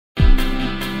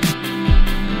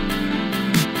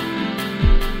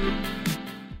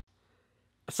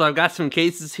So I've got some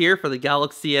cases here for the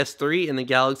Galaxy S3 and the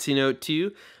Galaxy Note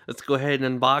 2. Let's go ahead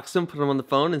and unbox them, put them on the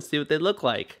phone, and see what they look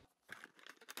like.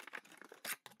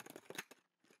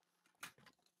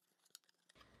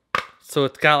 So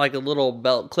it's got like a little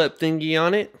belt clip thingy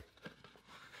on it.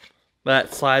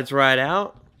 That slides right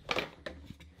out.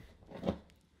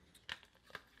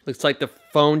 Looks like the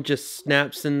phone just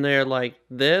snaps in there like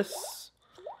this.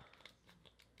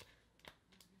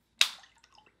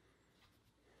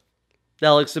 That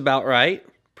looks about right.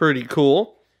 Pretty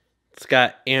cool. It's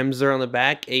got Amzer on the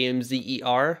back,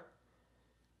 AMZER.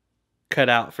 Cut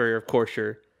out for, of course,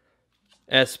 your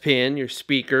S Pen, your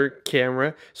speaker,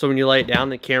 camera. So when you lay it down,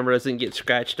 the camera doesn't get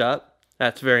scratched up.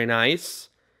 That's very nice.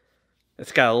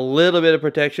 It's got a little bit of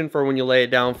protection for when you lay it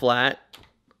down flat.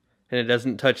 And it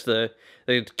doesn't touch the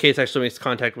case actually makes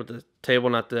contact with the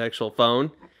table, not the actual phone.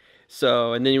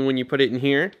 So, and then when you put it in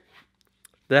here,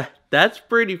 that's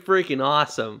pretty freaking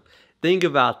awesome. Think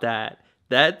about that.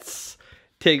 That's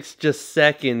takes just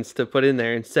seconds to put in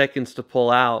there and seconds to pull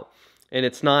out. And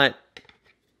it's not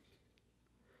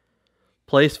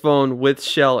place phone with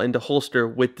shell into holster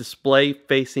with display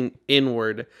facing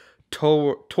inward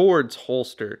towards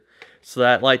holster. So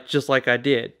that, like, just like I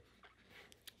did.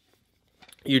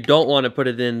 You don't want to put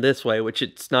it in this way, which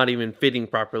it's not even fitting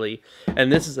properly.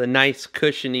 And this is a nice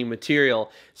cushiony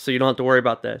material, so you don't have to worry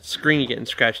about the screen getting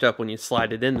scratched up when you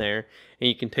slide it in there. And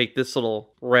you can take this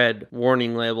little red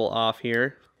warning label off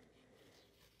here.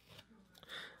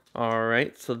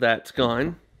 Alright, so that's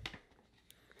gone.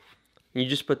 You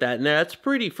just put that in there. That's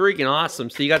pretty freaking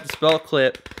awesome. So you got the spell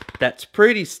clip that's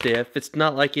pretty stiff. It's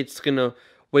not like it's going to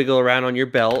wiggle around on your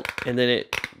belt. And then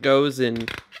it goes in...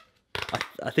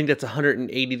 I think that's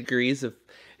 180 degrees. If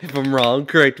I'm wrong,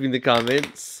 correct me in the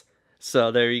comments.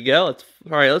 So there you go.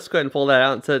 Alright, let's go ahead and pull that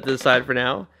out and set it to the side for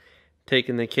now.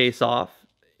 Taking the case off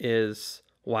is...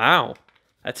 Wow.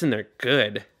 That's in there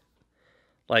good.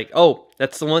 Like, oh,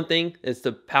 that's the one thing. It's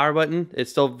the power button.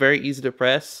 It's still very easy to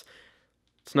press.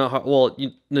 It's not hard. Well,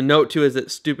 the Note 2 is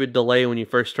that stupid delay when you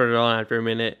first turn it on after a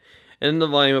minute. And then the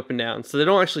volume up and down. So they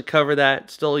don't actually cover that.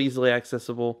 It's still easily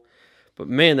accessible. But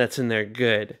man, that's in there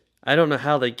good. I don't know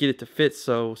how they get it to fit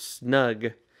so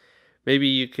snug. Maybe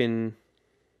you can...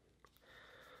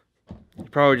 You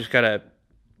probably just gotta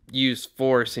use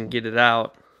force and get it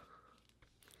out.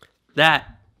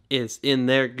 That is in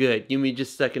there good. Give me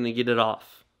just a second to get it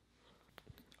off.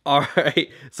 Alright,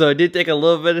 so it did take a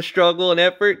little bit of struggle and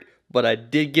effort, but I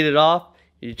did get it off.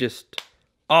 You just...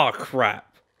 Oh,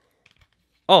 crap.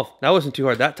 Oh, that wasn't too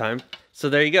hard that time. So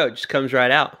there you go. It just comes right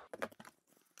out.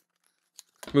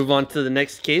 Move on to the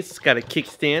next case. It's got a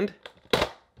kickstand.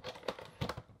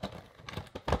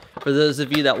 For those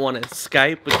of you that want to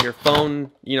Skype with your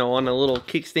phone, you know, on a little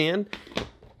kickstand,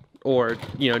 or,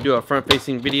 you know, do a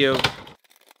front-facing video.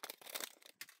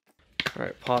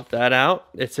 Alright, pop that out.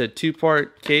 It's a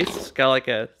two-part case. It's got like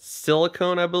a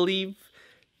silicone, I believe.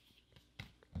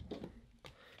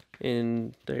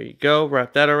 And there you go.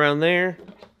 Wrap that around there.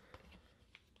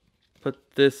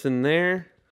 Put this in there.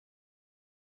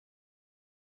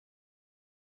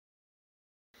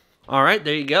 Alright,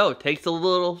 there you go. Takes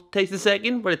a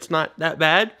second, but it's not that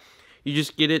bad. You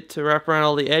just get it to wrap around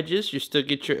all the edges. You still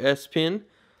get your S Pen.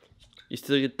 You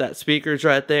still get that speakers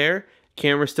right there.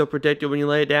 Camera's still protected when you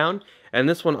lay it down. And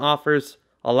this one offers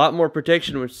a lot more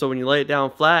protection, so when you lay it down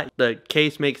flat, the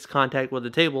case makes contact with the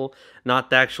table, not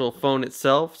the actual phone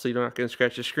itself, so you're not going to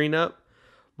scratch the screen up.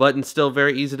 Button's still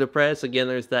very easy to press. Again,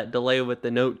 there's that delay with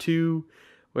the Note 2,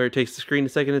 where it takes the screen a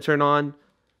second to turn on.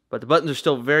 But the buttons are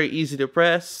still very easy to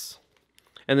press.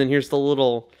 And then here's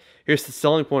the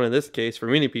selling point of this case for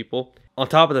many people. On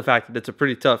top of the fact that it's a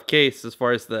pretty tough case as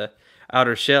far as the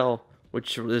outer shell,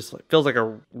 which feels like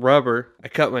a rubber. I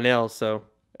cut my nails, so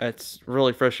it's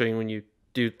really frustrating when you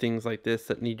do things like this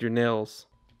that need your nails.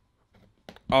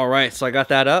 Alright, so I got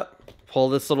that up. Pull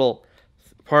this little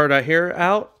part out here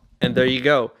out, and there you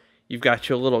go. You've got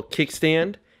your little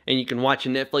kickstand, and you can watch a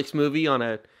Netflix movie on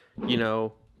a, you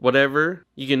know, whatever.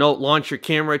 You can launch your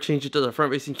camera, change it to the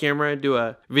front-facing camera, do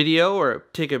a video, or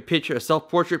take a picture, a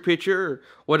self-portrait picture, or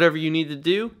whatever you need to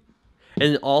do.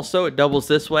 And also, it doubles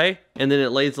this way, and then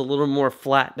it lays a little more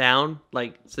flat down.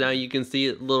 Like, so now you can see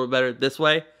it a little better this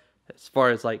way, as far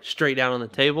as like straight down on the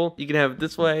table. You can have it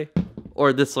this way,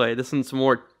 or this way. This one's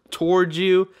more towards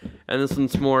you, and this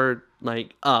one's more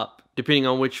like up, depending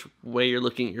on which way you're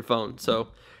looking at your phone. So,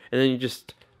 and then you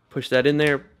just push that in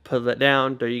there, put that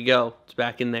down, there you go. It's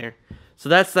back in there. So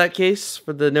that's that case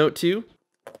for the Note 2.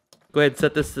 Go ahead and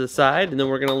set this to the side, and then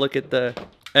we're going to look at the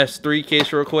S3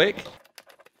 case real quick.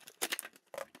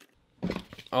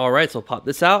 Alright, so I'll pop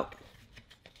this out.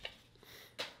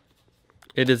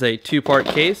 It is a 2-part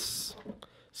case.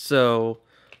 So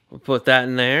we'll put that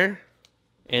in there.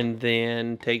 And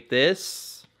then take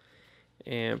this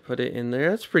and put it in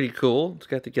there. That's pretty cool. It's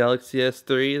got the Galaxy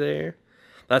S3 there.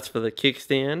 That's for the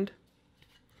kickstand.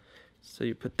 So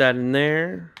you put that in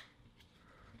there.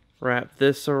 Wrap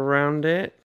this around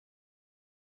it.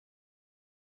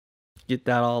 Get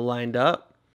that all lined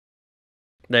up.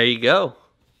 There you go.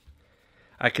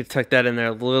 I could tuck that in there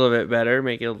a little bit better,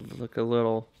 make it look a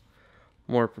little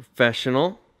more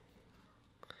professional.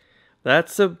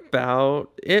 That's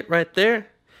about it right there.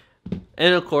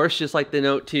 And of course, just like the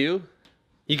Note 2,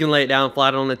 you can lay it down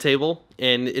flat on the table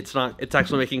and it's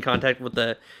actually making contact with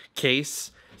the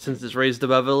case since it's raised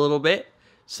above it a little bit.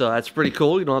 So that's pretty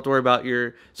cool. You don't have to worry about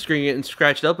your screen getting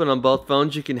scratched up, and on both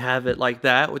phones you can have it like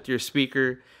that with your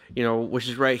speaker, you know, which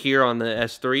is right here on the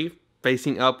S3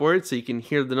 facing upwards, so you can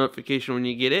hear the notification when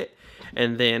you get it.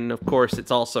 And then of course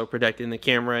it's also protecting the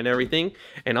camera and everything.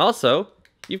 And also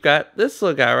you've got this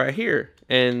little guy right here,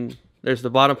 and there's the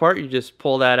bottom part. You just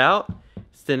pull that out,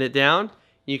 extend it down.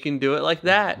 You can do it like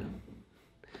that.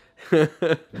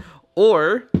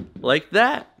 Or like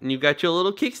that, and you've got your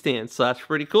little kickstand. So that's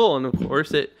pretty cool. And of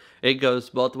course it goes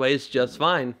both ways just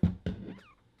fine.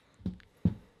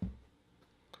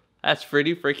 That's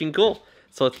pretty freaking cool.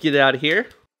 So let's get it out of here.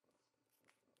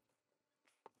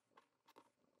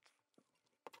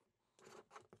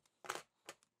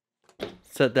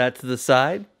 Set that to the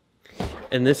side.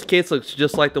 And this case looks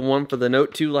just like the one for the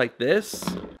Note 2, like this.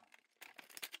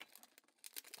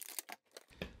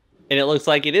 And it looks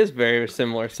like it is very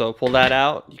similar. So pull that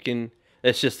out. You can.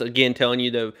 It's just again telling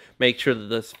you to make sure that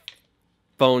this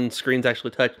phone screen's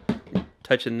actually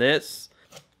touching this.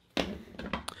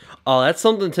 Oh, that's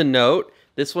something to note.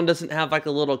 This one doesn't have like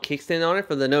a little kickstand on it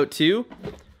for the Note 2,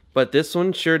 but this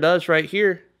one sure does right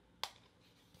here.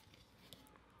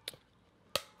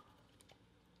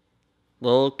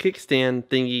 Little kickstand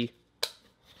thingy.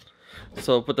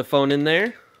 So put the phone in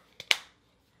there.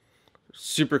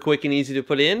 Super quick and easy to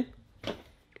put in.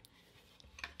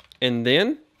 And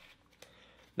then,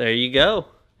 there you go.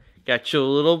 Got your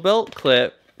little belt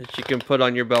clip that you can put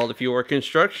on your belt if you work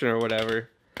construction or whatever.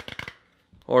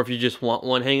 Or if you just want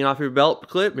one hanging off your belt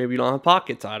clip, maybe you don't have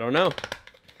pockets, I don't know.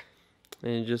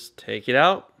 And you just take it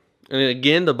out. And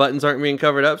again, the buttons aren't being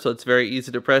covered up, so it's very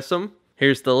easy to press them.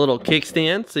 Here's the little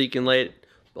kickstand, so you can lay it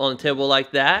on the table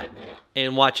like that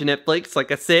and watch Netflix,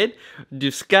 like I said. Do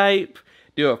Skype.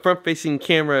 Do a front-facing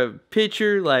camera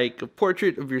picture, like a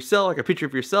portrait of yourself, like a picture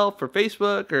of yourself for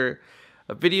Facebook, or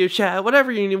a video chat,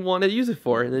 whatever you want to use it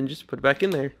for, and then just put it back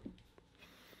in there.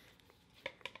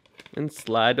 And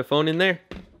slide the phone in there.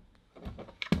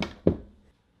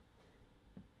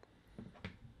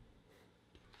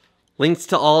 Links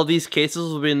to all of these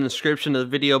cases will be in the description of the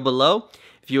video below.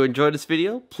 If you enjoyed this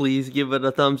video, please give it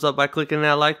a thumbs up by clicking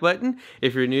that like button.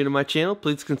 If you're new to my channel,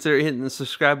 please consider hitting the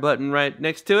subscribe button right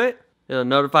next to it. It'll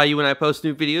notify you when I post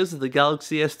new videos of the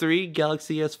Galaxy S3,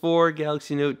 Galaxy S4,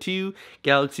 Galaxy Note 2,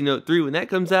 Galaxy Note 3 when that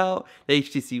comes out, the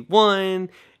HTC One,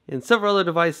 and several other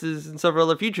devices and several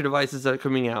other future devices that are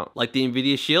coming out. Like the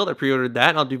Nvidia Shield, I pre-ordered that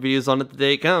and I'll do videos on it the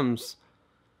day it comes.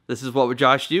 This is What Would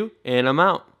Josh Do, and I'm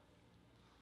out.